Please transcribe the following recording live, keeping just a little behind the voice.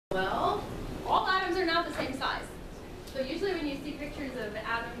usually when you see pictures of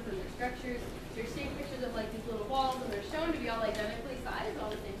atoms and their structures, you're seeing pictures of like these little walls, and they're shown to be all identically sized, all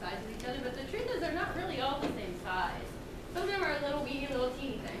the same size as each other, but the truth is they're not really all the same size. Some of them are little weeny, little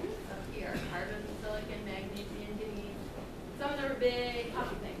teeny things up here, carbon, silicon, magnesium, guinea. Some of them are big,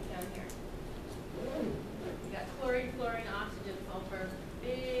 puffy things down here. You got chlorine, fluorine, oxygen, sulfur,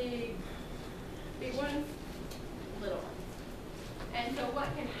 big ones, little ones. And so what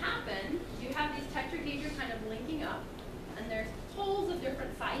can happen is you have these tetrahedra kind of linking up, and there's holes of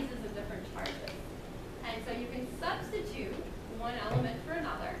different sizes of different charges. And so you can substitute one element for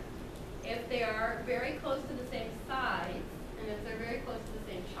another if they are very close to the same size and if they're very close to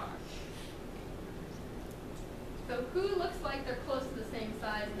the same charge. So who looks like they're close to the same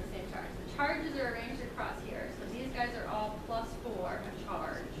size and the same charge? The charges are arranged across here. So these guys are all +4 a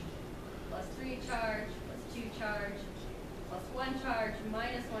charge, +3 charge, +2 charge, +1 charge,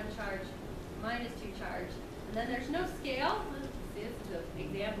 -1 charge, -2 charge. And then there's no scale. See, this is an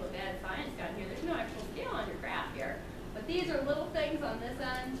example of bad science down here. There's no actual scale on your graph here. But these are little things on this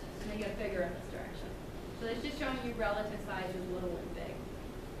end, and they get bigger in this direction. So it's just showing you relative sizes, little and big.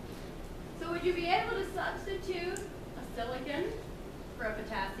 So would you be able to substitute a silicon for a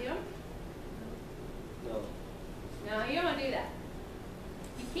potassium? No. No, you don't want to do that.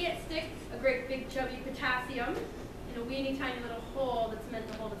 You can't stick a great big chubby potassium in a weeny tiny little hole that's meant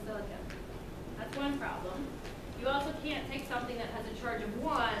to hold a silicon. That's one problem. You also can't take something that has a charge of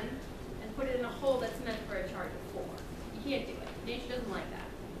 1 and put it in a hole that's meant for a charge of 4. You can't do it. Nature doesn't like that.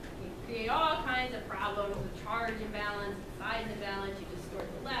 You create all kinds of problems with charge imbalance, size imbalance. You distort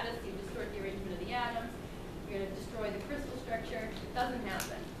the lattice, you distort the arrangement of the atoms. You're going to destroy the crystal structure. It doesn't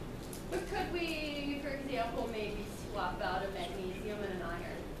happen. But could we, for example, maybe swap out a magnesium and an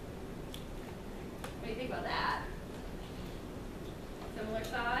iron? What do you think about that? Similar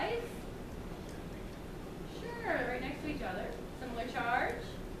size? Sure, right next to each other. Similar charge?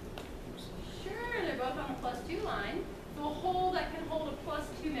 Sure, they're both on the +2 line. So a hole that can hold a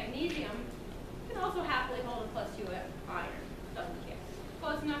 +2 magnesium can also happily hold a +2 iron. Doesn't care.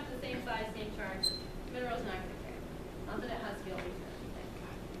 Close enough to the same size, same charge. The mineral's not going to care. Not that it has scale reason or anything.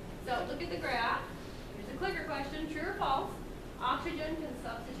 So look at the graph. Here's a clicker question, true or false? Oxygen can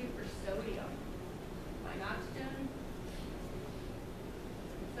substitute for sodium. Find oxygen.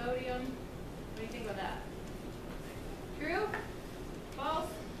 Sodium. What do you think about that? True? False?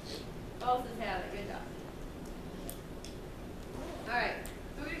 False is have it. Good job. All right.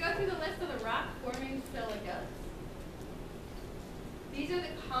 So we're going to go through the list of the rock-forming silicates. These are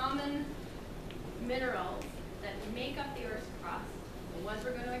the common minerals that make up the Earth's crust, the ones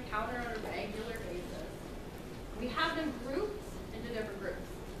we're going to encounter on a regular basis. We have them grouped into different groups.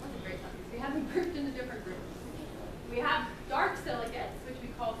 That's a great sentence. We have them grouped into different groups. We have dark silicates, which we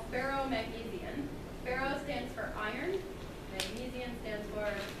call ferromagnesian. Ferro stands for iron. Magnesium stands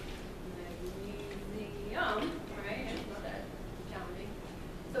for magnesium, right? It's not that challenging.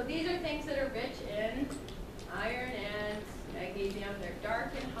 So these are things that are rich in iron and magnesium. They're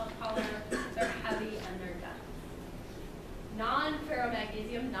dark in color, they're heavy, and they're dense.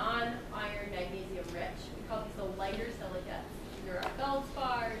 Non-ferromagnesium, non-iron magnesium rich, we call these the lighter silicates. There are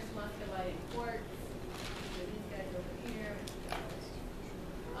feldspars, muscovite, and quartz. So these guys over here.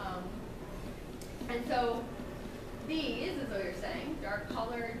 And so these, is what you're saying, dark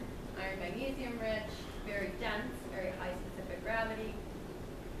colored, iron magnesium rich, very dense, very high specific gravity,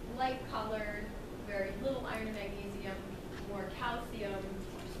 light colored, very little iron and magnesium, more calcium,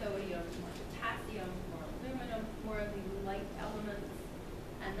 more sodium, more potassium, more aluminum, more of the light elements,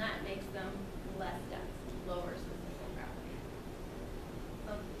 and that makes them less dense, lower specific gravity.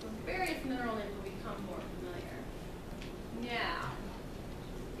 So the various mineral names will become more familiar. Now,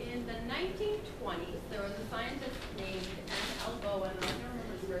 in the 1920s, there was a scientist named N.L. Bowen, I don't remember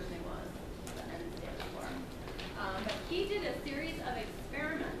what his first name was, what the N stands for, but he did a series of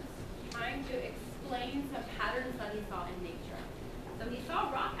experiments trying to explain some patterns that he saw in nature. So he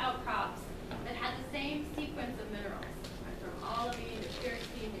saw rock outcrops that had the same sequence of minerals, right, from olivine to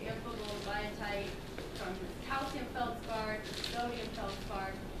pyroxene to amphibold, biotite, from calcium feldspar to sodium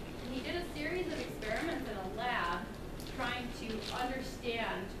feldspar. And he did a series of experiments in a lab trying to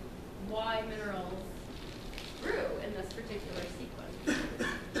understand why minerals grew in this particular sequence.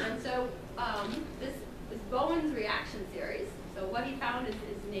 And so this is Bowen's reaction series. So what he found is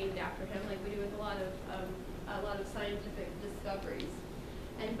named after him, like we do with a lot of scientific discoveries.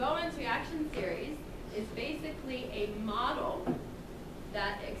 And Bowen's reaction series is basically a model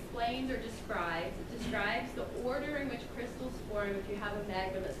that explains or describes the order in which crystals form if you have a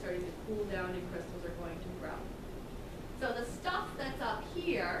magma that's starting to cool down and crystals are going to grow. So the stuff that's up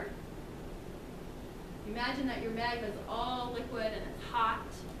here, Imagine that your magma is all liquid and it's hot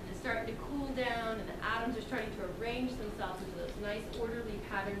and it's starting to cool down and the atoms are starting to arrange themselves into those nice orderly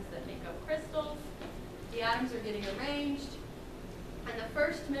patterns that make up crystals. The atoms are getting arranged. And the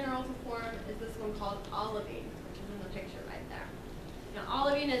first mineral to form is this one called olivine, which is in the picture right there. Now,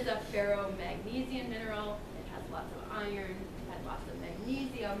 olivine is a ferromagnesian mineral. It has lots of iron, it has lots of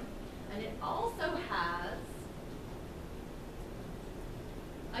magnesium, and it also has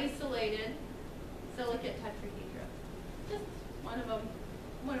isolated silicate tetrahedra. Just one of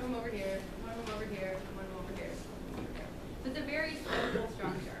them over here, one of them over here, and one of them over here. So it's a very simple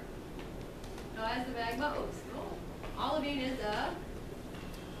structure. Now, as the magma, olivine is a,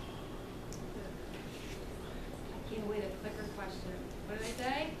 I can't wait a quicker question. What did I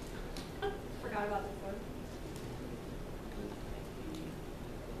say? Forgot about this one.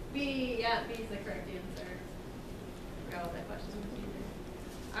 B, yeah, B is the correct answer. Forgot what that question was.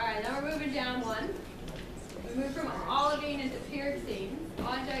 All right, now we're moving down one. We move from olivine into pyroxene.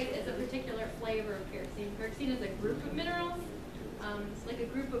 Augite is a particular flavor of pyroxene. Pyroxene is a group of minerals. It's like a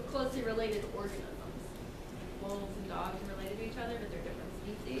group of closely related organisms. Wolves and dogs are related to each other, but they're different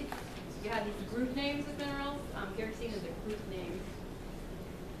species. You have these group names of minerals. Pyroxene is a group name.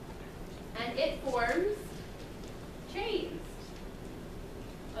 And it forms chains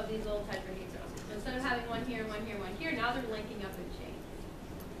of these little tetrahedrons. So instead of having one here, one here, one here, now they're linking up in chains.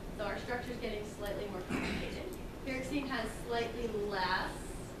 So our structure is getting slightly more complicated. Pyroxene has slightly less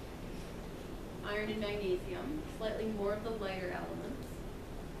iron and magnesium, slightly more of the lighter elements.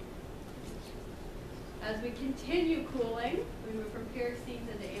 As we continue cooling, we move from pyroxenes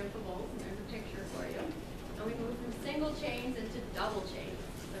into amphiboles, and there's a picture for you. And we move from single chains into double chains.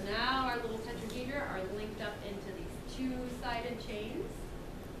 So now our little tetrahedra are linked up into these two-sided chains.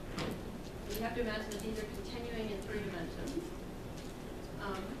 You have to imagine that these are continuing in 3 dimensions.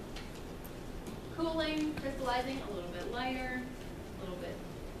 Cooling, crystallizing, a little bit lighter, a little bit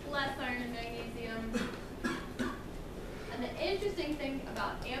less iron and magnesium. And the interesting thing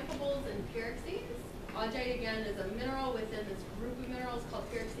about amphiboles and pyroxenes, augite again is a mineral within this group of minerals called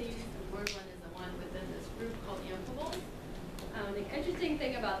pyroxenes, and hornblende is the one within this group called amphiboles. The interesting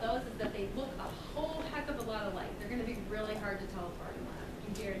thing about those is that they look a whole heck of a lot alike. They're going to be really hard to tell apart in lab, I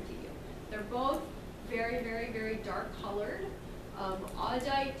can guarantee you. They're both very, very, very dark colored.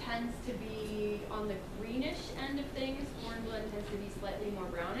 Augite tends to be on the greenish end of things. Hornblende tends to be slightly more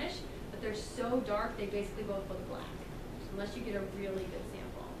brownish, but they're so dark they basically both look black, unless you get a really good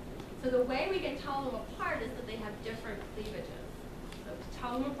sample. So the way we can tell them apart is that they have different cleavages. So to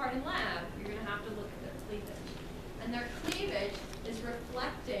tell them apart in lab, you're going to have to look at their cleavage. And their cleavage is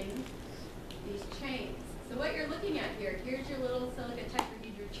reflecting these chains. So what you're looking at here, here's your little silicate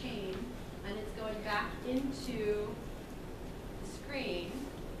tetrahedra chain, and it's going back into the screen,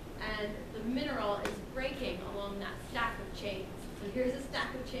 and the mineral is breaking along that stack of chains. So here's a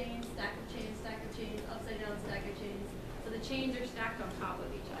stack of chains, stack of chains, stack of chains, upside down stack of chains. So the chains are stacked on top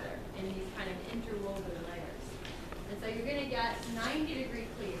of each other in these kind of interwoven layers. And so you're going to get 90-degree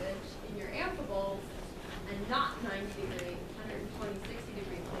cleavage in your amphiboles, and not 90-degree, 120,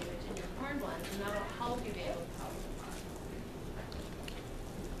 60-degree cleavage in your hornblende, and that'll help you be able to tell them apart.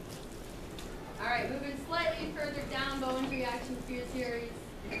 All right, moving slightly further down Bowen's reaction series.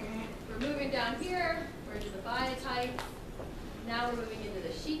 We're moving down here, we're into the biotypes. Now we're moving into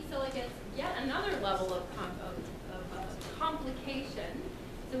the sheet silicates, yet another level of complication.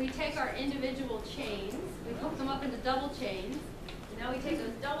 So we take our individual chains, we hook them up into double chains, and now we take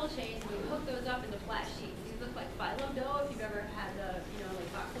those double chains and we hook those up into flat sheets. These look like phyllo dough if you've ever had,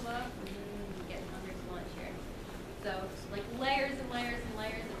 like baklava. Getting hungry for lunch here. So like layers and layers and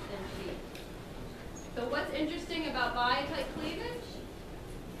layers of thin sheets. So what's interesting about biotite cleavage?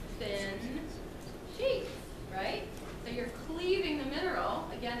 Thin sheets, right? So you're cleaving the mineral.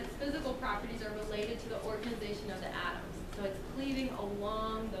 Again, its physical properties are related to the organization of the atoms. So it's cleaving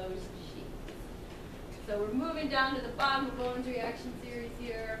along those sheets. So we're moving down to the bottom of Bowen's reaction series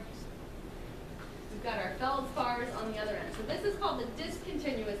here. We've got our feldspars on the other end. So this is called the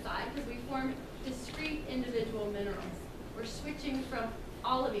discontinuous side because we form discrete individual minerals. We're switching from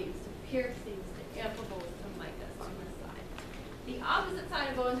olivines to pyroxenes to amphiboles to micas on this side. The opposite side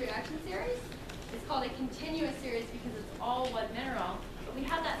of Bowen's reaction series is called a continuous series because it's all one mineral, but we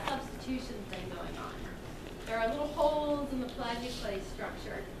have that substitution thing going on. There are little holes in the plagioclase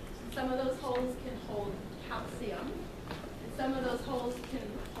structure. And some of those holes can hold calcium, and some of those holes can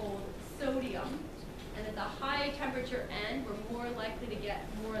hold sodium. And at the high temperature end, we're more likely to get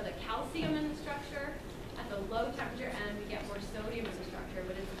more of the calcium in the structure. At the low temperature end, we get more sodium in the structure,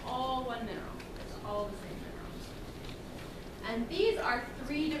 but it's all one mineral. It's all the same mineral. And these are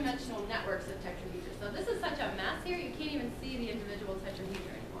three-dimensional networks of tetrahedra. So this is such a mess here, you can't even see the individual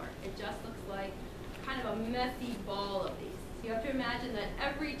tetrahedra anymore. It just looks like kind of a messy ball of these. So you have to imagine that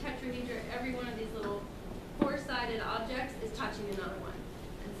every tetrahedra, every one of these little four-sided objects is touching another one.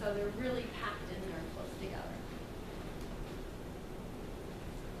 And so they're really packed in there close together.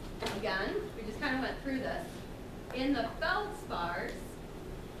 Again, we just kind of went through this. In the feldspars,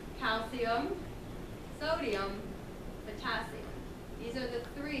 calcium, sodium, potassium. These are the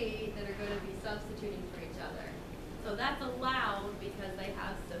three that are going to be substituting for each other. So that's allowed because they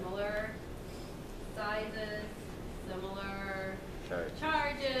have similar sizes, similar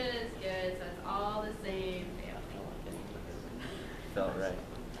charges. Good, so it's all the same family. Felt right.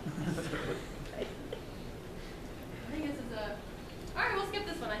 I think this is a... All right, we'll skip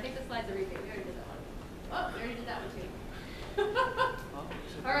this one. I think the slide's a repeat. We already did that one. Oh, we already did that one too.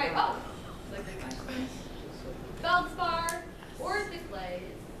 All right, oh. Feldspar orthoclase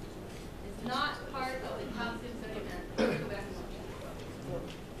is not part of the calcium sodium end. Go back and look.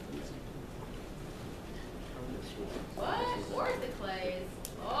 What? Orthoclase?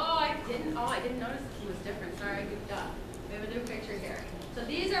 Oh, I didn't notice this was different. Sorry, I goofed up. We have a new picture here. So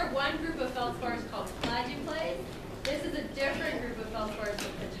these are one group of feldspars called plagioclase. This is a different group of feldspars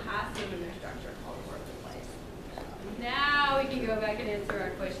with potassium in their structure called orthoclase. Now we can go back and answer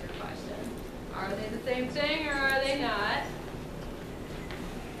our question. Are they the same thing or are they not?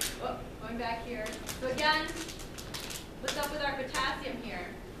 Oh, going back here. So again, what's up with our potassium here?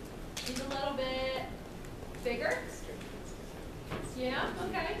 He's a little bit bigger. Yeah,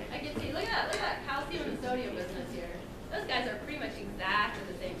 okay, I can see. Look at that calcium and sodium business here. Those guys are pretty much exactly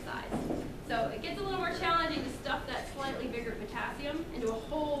the same size. So it gets a little more challenging to stuff that slightly bigger potassium into a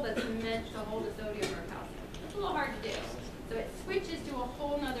hole that's meant to hold a sodium or calcium. It's a little hard to do. So it switches to a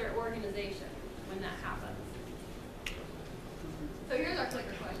whole nother organization when that happens. So here's our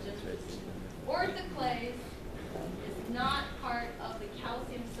clicker question. Orthoclase is not part of the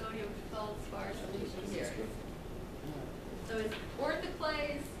calcium-sodium feldspar solution series. So is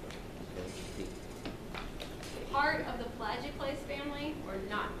orthoclase part of the plagioclase family or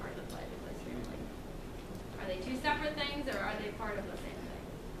not part of the plagioclase family? Are they two separate things or are they part of the same thing?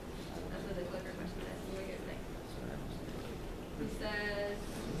 That's what the clicker question is. What do you guys think? Who says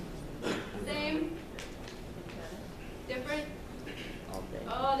same? Different?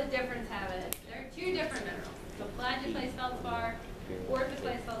 Oh, the difference have it. There are two different minerals. So plagioclase feldspar,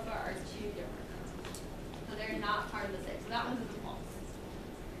 orthoclase feldspar are two different minerals. So they're not part of the same. So that one's a false.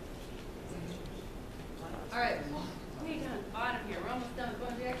 All right, way down at the bottom here. We're almost done with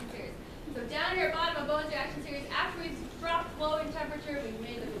Bowen's reaction series. So down here at the bottom of Bowen's reaction series, after we've dropped flowing temperature, we've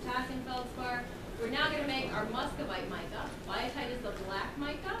made the potassium feldspar. We're now going to make our muscovite mica. Biotite is the black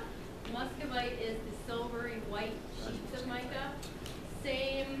mica. Muscovite is the silvery white sheets of mica.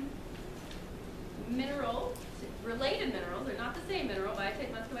 Same mineral, related minerals. They're not the same mineral. Biotite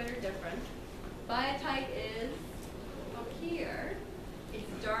and muscovite are different. Biotite is up here. It's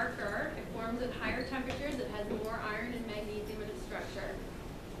darker. It forms at higher temperatures. It has more iron and magnesium in its structure.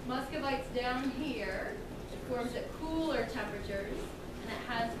 Muscovite's down here. It forms at cooler temperatures, and it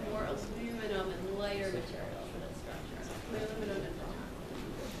has more aluminum and lighter materials in its structure. Aluminum and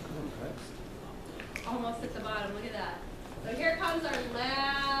almost at the bottom. Look at that. So here comes our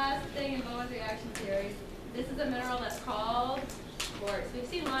last thing in Bowen's reaction series. This is a mineral that's called quartz. We've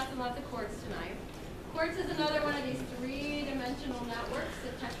seen lots and lots of quartz tonight. Quartz is another one of these three-dimensional networks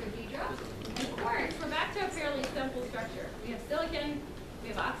of tetrahedra. And quartz, we're back to a fairly simple structure. We have silicon, we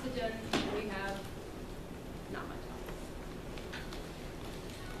have oxygen, and we have not much else.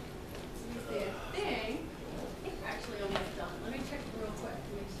 Let me see, I think we're actually almost done. Let me check real quick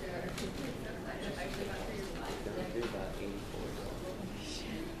to make sure I've actually got through your slides today.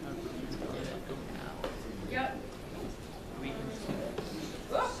 Yep.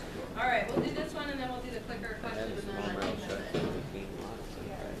 All right, we'll do this one and then we'll do the clicker question and then I think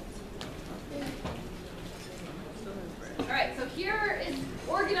that's it. All right, so here is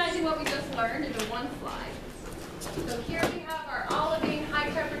organizing what we just learned into one slide. So here we have our olivine high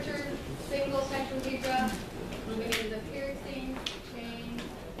temperature single tetrahedra, moving into the pyroxene chain,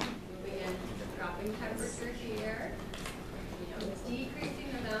 moving into the dropping temperature here. Decreasing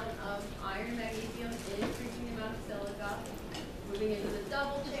the amount of iron, magnesium, increasing the amount of silica, moving into the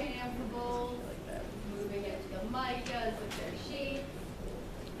double chain amphiboles, moving into the micas with their sheets,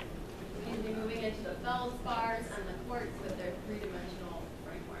 moving into the feldspars and the quartz with their three-dimensional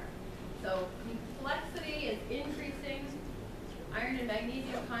framework. So complexity is increasing, iron and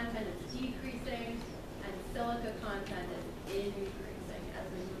magnesium content is decreasing, and silica content is increasing as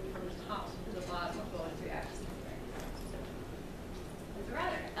we move from the top to the bottom of Bowen's reaction.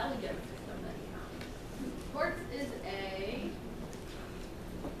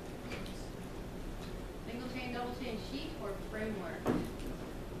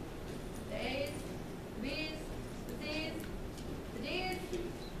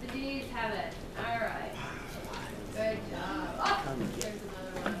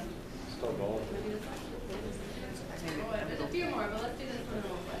 let's do this one.